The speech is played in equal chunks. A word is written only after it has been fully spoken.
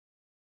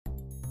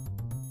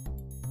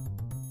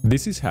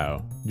This is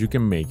how you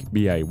can make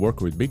BI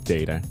work with big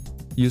data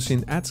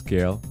using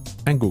AtScale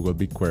and Google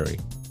BigQuery.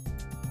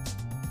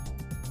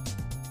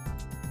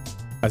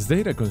 As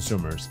data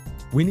consumers,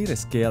 we need a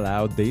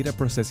scale-out data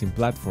processing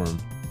platform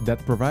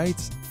that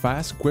provides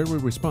fast query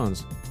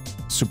response,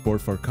 support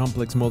for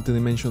complex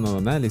multidimensional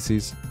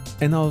analysis,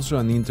 and also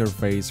an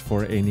interface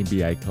for any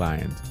BI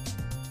client.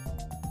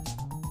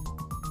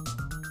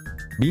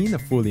 Being a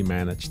fully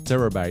managed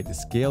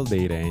terabyte-scale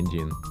data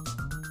engine,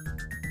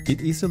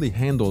 it easily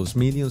handles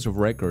millions of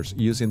records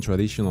using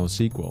traditional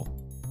SQL.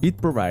 It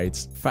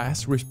provides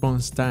fast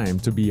response time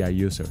to BI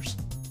users.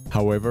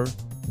 However,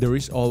 there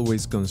is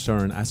always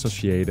concern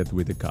associated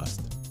with the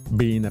cost.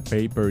 Being a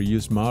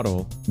pay-per-use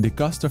model, the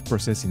cost of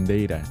processing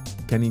data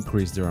can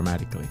increase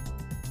dramatically.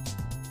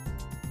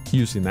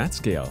 Using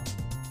AtScale,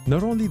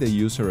 not only the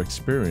user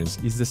experience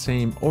is the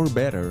same or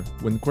better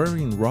when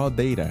querying raw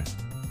data,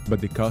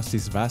 but the cost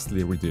is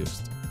vastly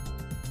reduced.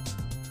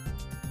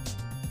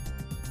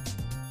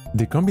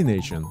 The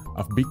combination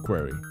of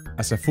BigQuery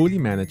as a fully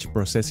managed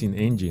processing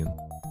engine,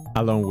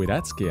 along with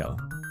AtScale,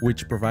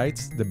 which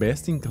provides the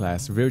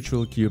best-in-class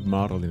virtual cube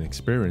modeling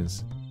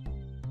experience,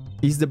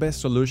 is the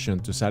best solution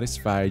to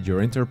satisfy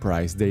your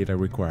enterprise data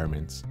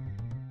requirements.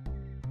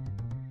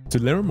 To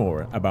learn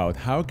more about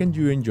how can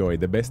you enjoy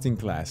the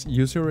best-in-class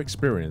user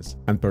experience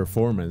and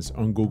performance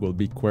on Google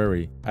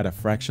BigQuery at a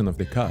fraction of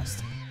the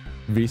cost,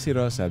 visit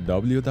us at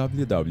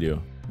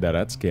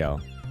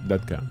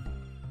www.atscale.com.